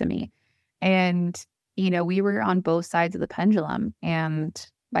negative to me. And, we were on both sides of the pendulum. And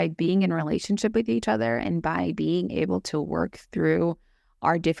by being in relationship with each other and by being able to work through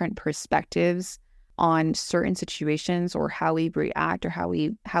our different perspectives on certain situations or how we react or how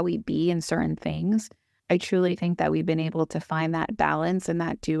we be in certain things, I truly think that we've been able to find that balance and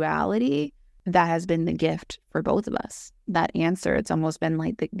that duality that has been the gift for both of us. That answer, it's almost been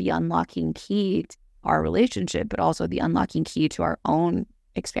like the unlocking key to our relationship, but also the unlocking key to our own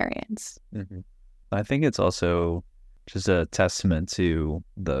experience. Mm-hmm. I think it's also just a testament to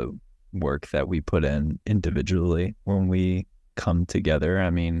the work that we put in individually when we come together. I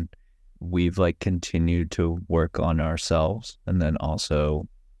mean, we've like continued to work on ourselves and then also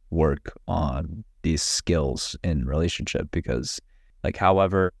work on these skills in relationship, because like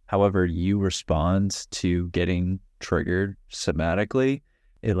however you respond to getting triggered somatically,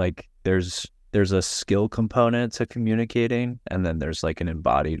 it like there's a skill component to communicating, and then there's like an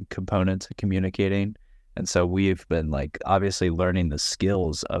embodied component to communicating. And so we've been like obviously learning the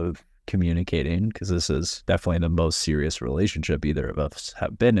skills of communicating, because this is definitely the most serious relationship either of us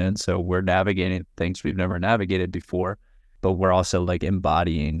have been in. So we're navigating things we've never navigated before, but we're also like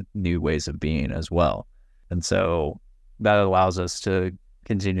embodying new ways of being as well. And so that allows us to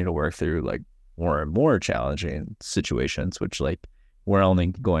continue to work through like more and more challenging situations, which like we're only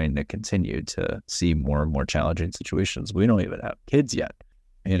going to continue to see more and more challenging situations. We don't even have kids yet.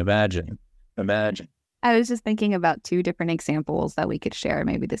 I mean, imagine. I was just thinking about two different examples that we could share.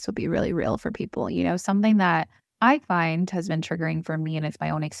 Maybe this will be really real for people. Something that I find has been triggering for me, and it's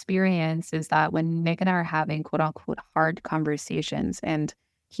my own experience, is that when Nick and I are having quote unquote hard conversations and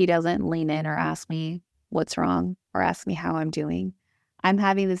he doesn't lean in or ask me what's wrong or ask me how I'm doing, I'm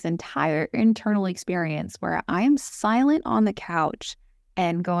having this entire internal experience where I am silent on the couch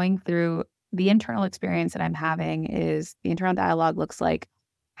and going through the internal experience that I'm having. Is the internal dialogue looks like,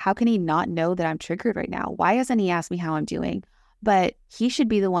 how can he not know that I'm triggered right now? Why hasn't he asked me how I'm doing? But he should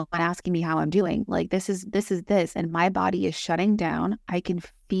be the one asking me how I'm doing. Like this is this. And my body is shutting down. I can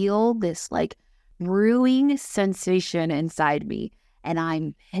feel this like brewing sensation inside me. And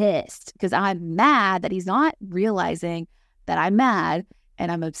I'm pissed because I'm mad that he's not realizing that I'm mad,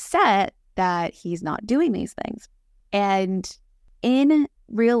 and I'm upset that he's not doing these things. And in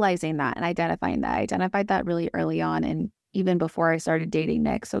realizing that and identifying that, I identified that really early on, and even before I started dating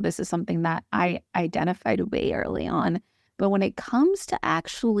Nick. So this is something that I identified way early on. But when it comes to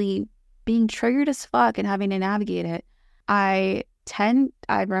actually being triggered as fuck and having to navigate it, I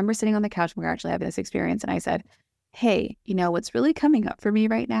remember sitting on the couch when we were actually having this experience, and I said, hey, what's really coming up for me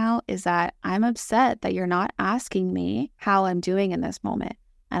right now is that I'm upset that you're not asking me how I'm doing in this moment.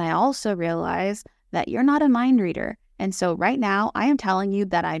 And I also realize that you're not a mind reader. And so right now I am telling you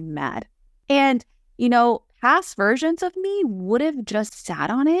that I'm mad. And, past versions of me would have just sat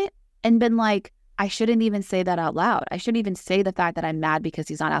on it and been like, I shouldn't even say that out loud. I shouldn't even say the fact that I'm mad because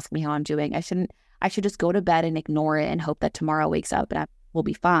he's not asking me how I'm doing. I should just go to bed and ignore it and hope that tomorrow wakes up and we'll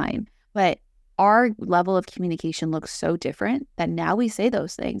be fine. But our level of communication looks so different that now we say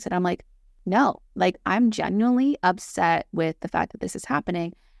those things. And I'm like, no, like I'm genuinely upset with the fact that this is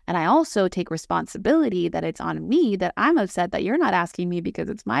happening. And I also take responsibility that it's on me, that I'm upset that you're not asking me, because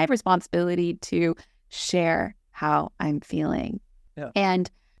it's my responsibility to share how I'm feeling. Yeah. And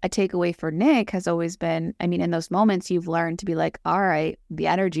a takeaway for Nick has always been, I mean, in those moments you've learned to be like, all right, the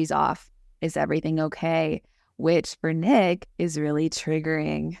energy's off. Is everything okay? Which for Nick is really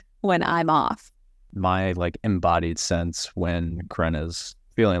triggering when I'm off. My like embodied sense when Karenna's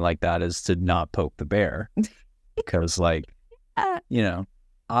feeling like that is to not poke the bear, because like,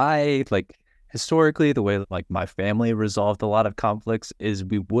 I like historically the way like my family resolved a lot of conflicts is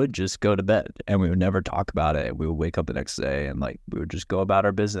we would just go to bed and we would never talk about it. We would wake up the next day and like we would just go about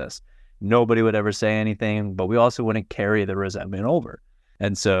our business. Nobody would ever say anything, but we also wouldn't carry the resentment over.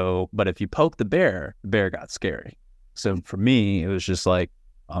 And so, but if you poke the bear got scary. So for me, it was just like,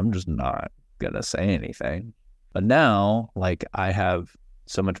 I'm just not gonna say anything. But now, like, I have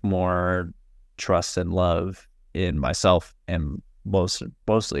so much more trust and love in myself and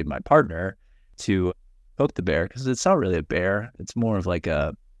mostly my partner to poke the bear, because it's not really a bear. It's more of like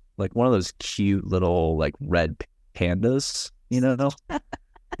one of those cute little like red pandas,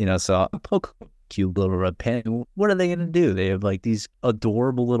 so I'll poke a cute little red panda. What are they going to do? They have like these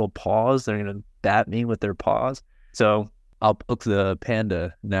adorable little paws. They're going to bat me with their paws. So I'll poke the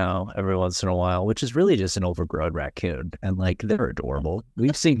panda now every once in a while, which is really just an overgrown raccoon. And like, they're adorable.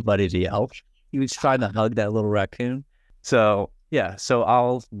 We've seen Buddy the Elf. He was trying to hug that little raccoon. So yeah, so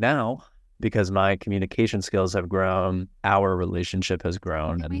I'll now, because my communication skills have grown, our relationship has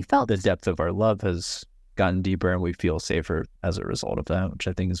grown, and the depth of our love has gotten deeper, and we feel safer as a result of that, which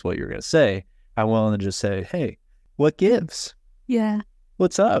I think is what you're going to say. I'm willing to just say, hey, what gives? Yeah.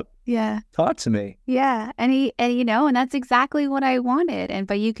 What's up? Yeah. Talk to me. Yeah. And that's exactly what I wanted.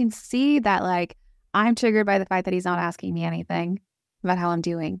 But you can see that, like, I'm triggered by the fact that he's not asking me anything about how I'm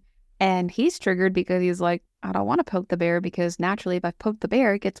doing. And he's triggered because he's like, I don't want to poke the bear, because naturally if I poke the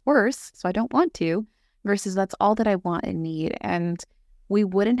bear, it gets worse. So I don't want to, versus that's all that I want and need. And we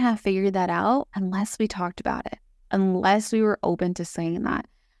wouldn't have figured that out unless we talked about it, unless we were open to saying that.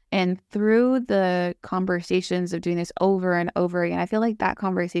 And through the conversations of doing this over and over again, I feel like that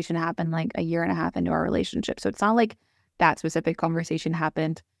conversation happened like a year and a half into our relationship. So it's not like that specific conversation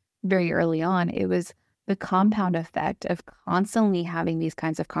happened very early on. It was the compound effect of constantly having these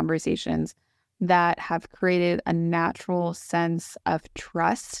kinds of conversations that have created a natural sense of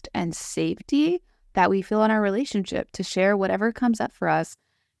trust and safety that we feel in our relationship to share whatever comes up for us.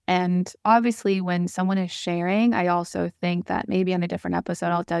 And obviously, when someone is sharing, I also think that maybe on a different episode,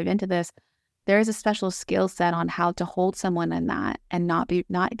 I'll dive into this. There is a special skill set on how to hold someone in that and not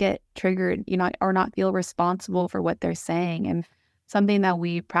get triggered, or not feel responsible for what they're saying. And something that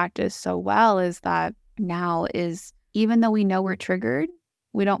we practice so well is that now is, even though we know we're triggered,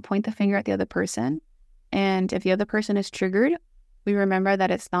 we don't point the finger at the other person. And if the other person is triggered, we remember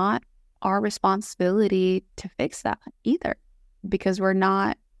that it's not our responsibility to fix that either, because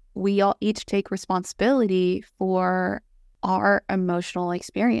we all each take responsibility for our emotional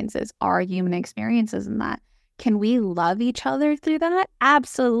experiences, our human experiences in that. Can we love each other through that?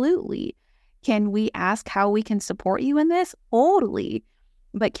 Absolutely. Can we ask how we can support you in this? Totally.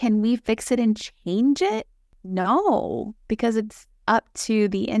 But can we fix it and change it? No, because it's up to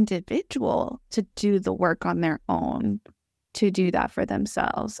the individual to do the work on their own, to do that for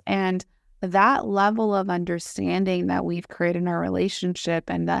themselves. And that level of understanding that we've created in our relationship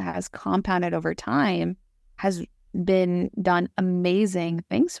and that has compounded over time has been done amazing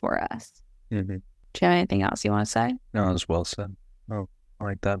things for us. Mm-hmm. Do you have anything else you want to say? No, that was well said. Oh, I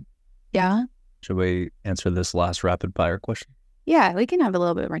like that. Yeah. Should we answer this last rapid fire question? Yeah, we can have a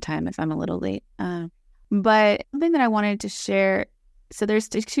little bit more time if I'm a little late. But something that I wanted to share, so there's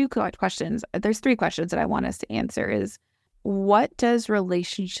two questions. There's three questions that I want us to answer is, what does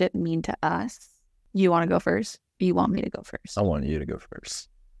relationship mean to us? You want to go first? Or you want me to go first? I want you to go first.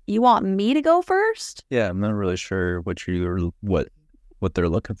 You want me to go first? Yeah, I'm not really sure what they're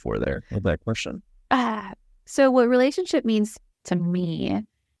looking for there with that question. So what relationship means to me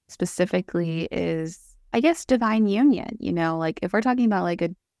specifically is, I guess, divine union. Like if we're talking about like a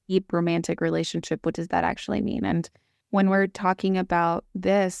deep romantic relationship, what does that actually mean? And when we're talking about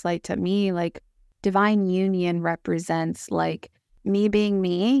this, like to me, like divine union represents like me being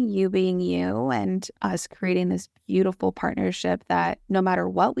me, you being you, and us creating this beautiful partnership that no matter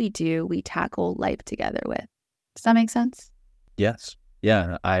what we do, we tackle life together with. Does that make sense? Yes.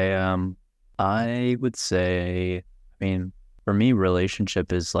 Yeah. I would say, for me,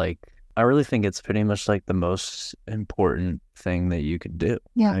 relationship is like, I really think it's pretty much like the most important thing that you could do.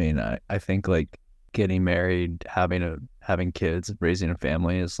 Yeah. I think like getting married, having kids, raising a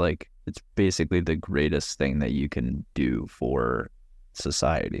family is like, it's basically the greatest thing that you can do for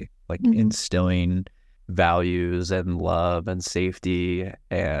society. Like instilling values and love and safety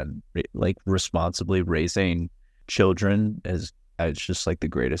and like responsibly raising children it's just like the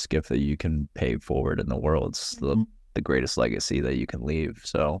greatest gift that you can pay forward in the world. It's the greatest legacy that you can leave.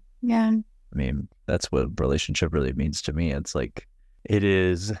 So yeah, that's what relationship really means to me. It's like, it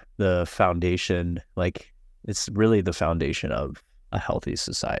is the foundation, like it's really the foundation of a healthy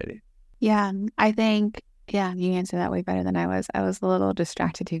society. Yeah, I think, yeah, you answered that way better than I was. I was a little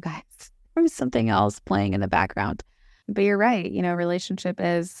distracted, you guys. There was something else playing in the background. But you're right. Relationship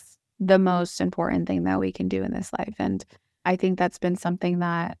is the most important thing that we can do in this life. And I think that's been something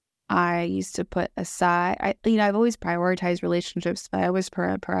that I used to put aside. I've always prioritized relationships, but I always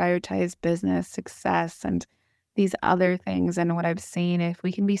prioritize business, success, and these other things. And what I've seen, if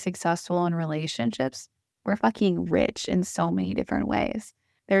we can be successful in relationships, we're fucking rich in so many different ways.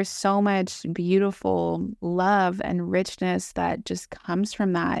 There's so much beautiful love and richness that just comes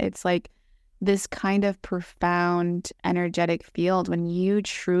from that. It's like this kind of profound energetic field when you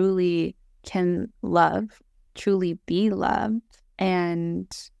truly can love, truly be loved, and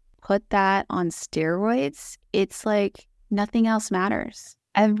put that on steroids. It's like nothing else matters.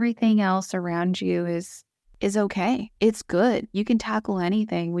 Everything else around you is okay. It's good. You can tackle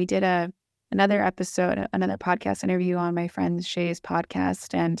anything. We did another episode, another podcast interview on my friend Shay's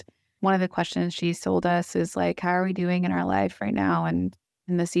podcast, and one of the questions she told us is like, how are we doing in our life right now and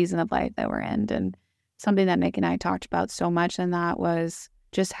in the season of life that we're in? And something that Nick and I talked about so much in that was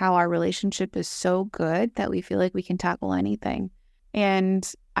just how our relationship is so good that we feel like we can tackle anything. And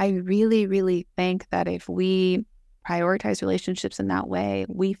I really, really think that if we prioritize relationships in that way,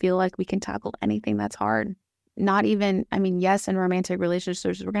 we feel like we can tackle anything that's hard. Not even, I mean, yes, in romantic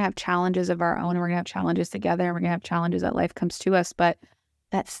relationships, we're going to have challenges of our own, and we're going to have challenges together, and we're going to have challenges that life comes to us. But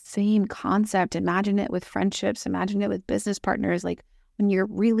that same concept, imagine it with friendships, imagine it with business partners. Like when you're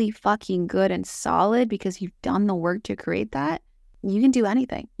really fucking good and solid because you've done the work to create that, you can do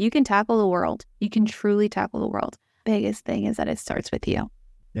anything. You can tackle the world. You can truly tackle the world. Biggest thing is that it starts with you.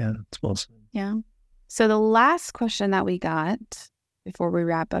 Yeah, it's awesome. Yeah. So the last question that we got before we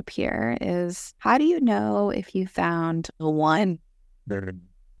wrap up here is, how do you know if you found the one?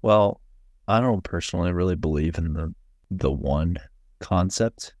 Well, I don't personally really believe in the one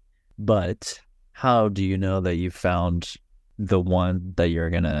concept, but how do you know that you found the one that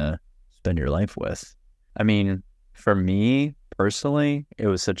you're going to spend your life with? I mean, for me personally, it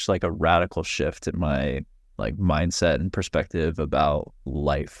was such like a radical shift in my like mindset and perspective about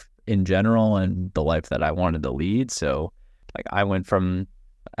life in general and the life that I wanted to lead. So like I went from,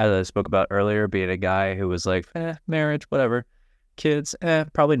 as I spoke about earlier, being a guy who was like, marriage, whatever, kids,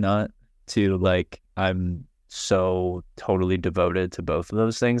 probably not, to like, I'm so totally devoted to both of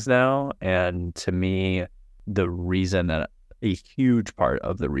those things now. And to me, a huge part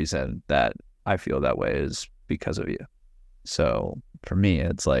of the reason that I feel that way is because of you. So for me,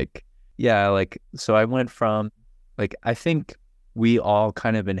 it's like, yeah, like, so I went from like, I think we all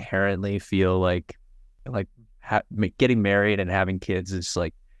kind of inherently feel like getting married and having kids is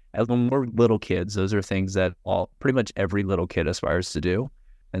like, as when we're little kids, those are things that pretty much every little kid aspires to do.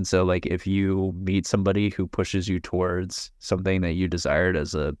 And so like, if you meet somebody who pushes you towards something that you desired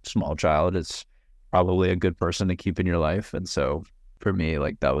as a small child, it's probably a good person to keep in your life. And so for me,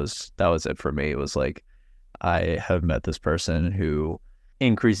 like that was it for me. It was like, I have met this person who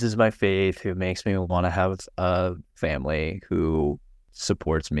increases my faith, who makes me want to have a family, who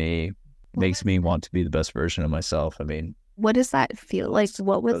supports me, makes me want to be the best version of myself. I mean, what does that feel like?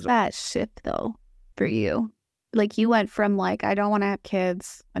 What was that shift though for you? Like you went from like, I don't want to have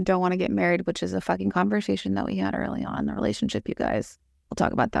kids, I don't want to get married, which is a fucking conversation that we had early on in the relationship, you guys. We'll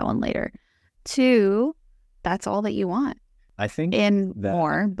talk about that one later. To, that's all that you want. I think in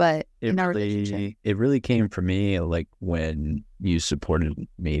more, but in our relationship. It really came for me like when you supported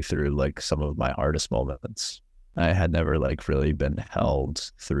me through like some of my hardest moments. I had never like really been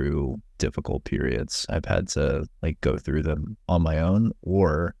held through difficult periods. I've had to like go through them on my own,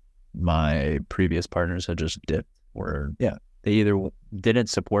 or my previous partners had just dipped, or yeah, they either didn't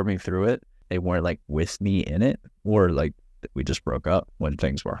support me through it, they weren't like with me in it, or like we just broke up when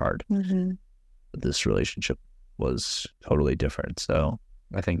things were hard. Mm-hmm. This relationship was totally different. So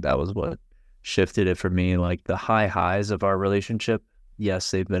I think that was what shifted it for me. Like the highs of our relationship,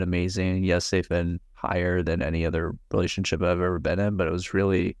 yes, they've been amazing. Yes, they've been higher than any other relationship I've ever been in, but it was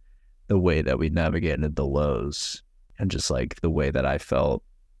really the way that we navigated the lows and just like the way that I felt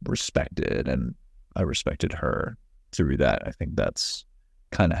respected and I respected her through that. I think that's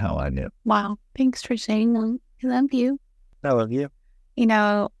kind of how I knew. Wow. Thanks for saying that. I love you. I love you. You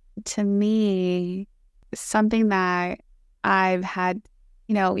know, to me, something that I've had,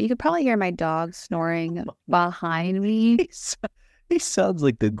 you know, you could probably hear my dog snoring behind me. He sounds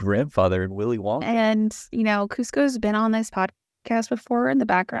like the grandfather in Willy Wonka. And, you know, Cusco's been on this podcast before in the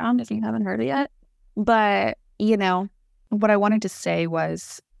background if you haven't heard it yet. But, you know, what I wanted to say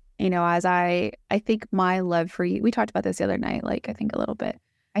was, you know, as I think my love for you, we talked about this the other night, like I think a little bit.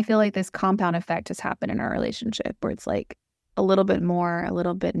 I feel like this compound effect has happened in our relationship where it's like a little bit more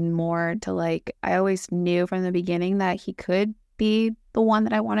to like, I always knew from the beginning that he could be the one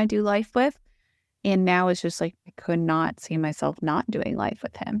that I want to do life with. And now it's just like, I could not see myself not doing life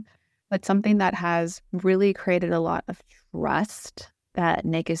with him. But something that has really created a lot of trust that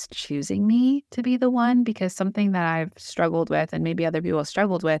Nick is choosing me to be the one, because something that I've struggled with and maybe other people have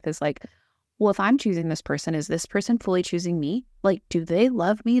struggled with is like, well, if I'm choosing this person, is this person fully choosing me? Like, do they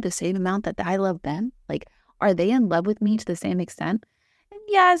love me the same amount that I love them? Like, are they in love with me to the same extent? And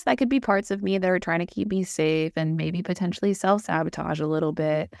yes, that could be parts of me that are trying to keep me safe and maybe potentially self-sabotage a little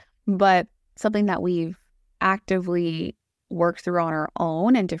bit, but something that we've actively worked through on our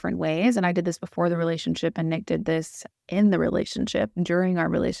own in different ways. And I did this before the relationship, and Nick did this in the relationship, during our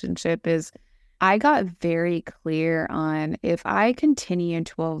relationship, is I got very clear on, if I continue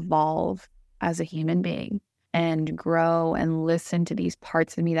to evolve as a human being and grow and listen to these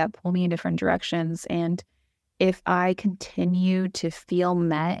parts of me that pull me in different directions, and if I continue to feel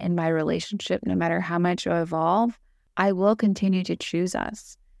met in my relationship, no matter how much I evolve, I will continue to choose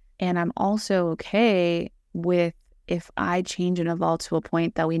us. And I'm also okay with, if I change and evolve to a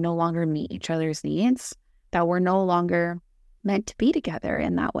point that we no longer meet each other's needs, that we're no longer meant to be together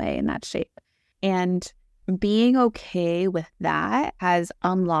in that way, in that shape. And being okay with that has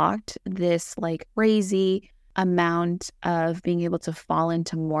unlocked this like crazy amount of being able to fall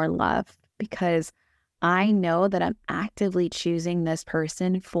into more love, because I know that I'm actively choosing this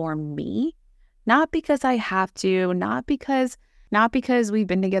person for me, not because I have to, not because we've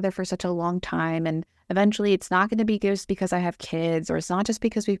been together for such a long time, and eventually it's not going to be just because I have kids, or it's not just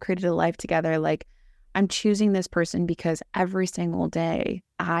because we've created a life together. Like, I'm choosing this person because every single day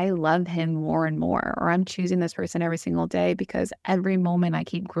I love him more and more, or I'm choosing this person every single day because every moment I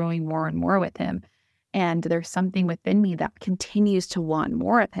keep growing more and more with him. And there's something within me that continues to want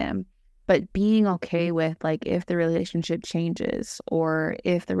more of him. But being okay with, like, if the relationship changes, or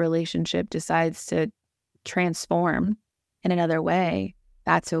if the relationship decides to transform in another way,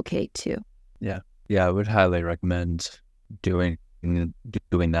 that's okay too. Yeah. Yeah, I would highly recommend doing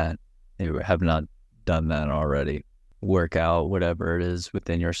that. You have not done that already. Work out whatever it is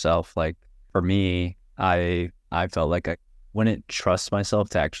within yourself. Like, for me, I felt like I wouldn't trust myself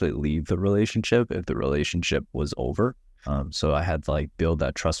to actually leave the relationship if the relationship was over. So I had to like build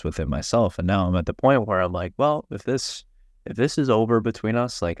that trust within myself. And now I'm at the point where I'm like, well, if this is over between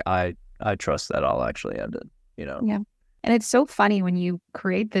us, like I trust that I'll actually end it, you know? Yeah. And it's so funny when you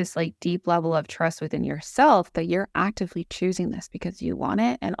create this like deep level of trust within yourself, that you're actively choosing this because you want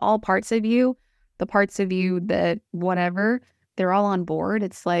it. And all parts of you, the parts of you that whatever, they're all on board.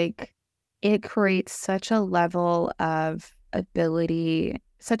 It's like, it creates such a level of ability,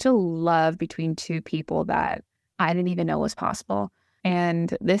 such a love between two people that I didn't even know was possible.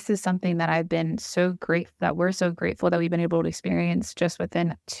 And this is something that I've been so grateful that we're so grateful that we've been able to experience just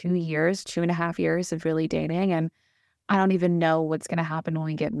within 2.5 years of really dating. And I don't even know what's going to happen when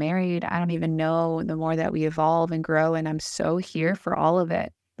we get married. I don't even know, the more that we evolve and grow. And I'm so here for all of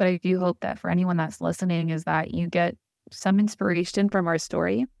it. But I do hope that for anyone that's listening, is that you get some inspiration from our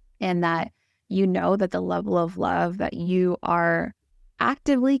story, and that you know that the level of love that you are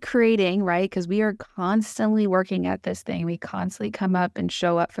actively creating, right? Because we are constantly working at this thing. We constantly come up and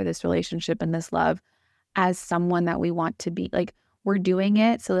show up for this relationship and this love as someone that we want to be. Like, we're doing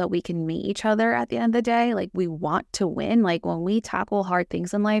it so that we can meet each other at the end of the day. Like, we want to win. Like, when we tackle hard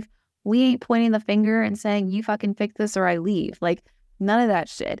things in life, we ain't pointing the finger and saying, you fucking fix this or I leave. Like, none of that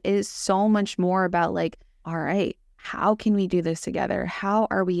shit. It is so much more about like, all right, how can we do this together? How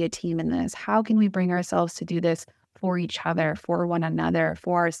are we a team in this? How can we bring ourselves to do this for each other, for one another,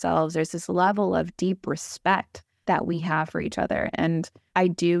 for ourselves? There's this level of deep respect that we have for each other. And I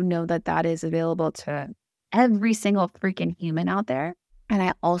do know that that is available to every single freaking human out there. And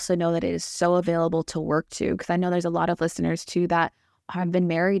I also know that it is so available to work to, because I know there's a lot of listeners too that have been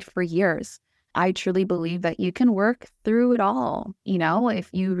married for years. I truly believe that you can work through it all, you know, if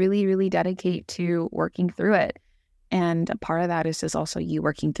you really, really dedicate to working through it. And a part of that is just also you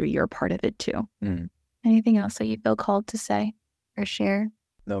working through your part of it too. Anything else that you feel called to say or share?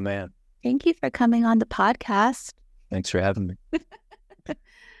 No, man. Thank you for coming on the podcast. Thanks for having me.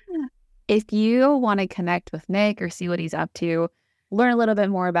 If you want to connect with Nick or see what he's up to, learn a little bit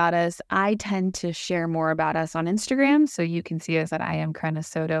more about us, I tend to share more about us on Instagram. So you can see us at I am Karenna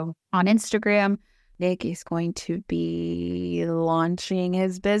Soto on Instagram. Nick is going to be launching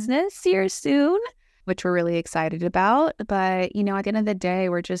his business here soon, which we're really excited about. But, you know, at the end of the day,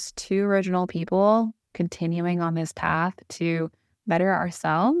 we're just two original people continuing on this path to better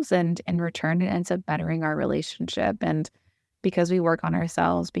ourselves, and in return, it ends up bettering our relationship. And because we work on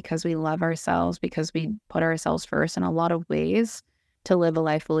ourselves, because we love ourselves, because we put ourselves first in a lot of ways to live a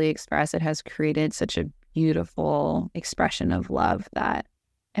life fully expressed, it has created such a beautiful expression of love that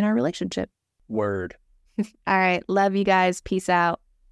in our relationship. Word. All right. Love you guys. Peace out.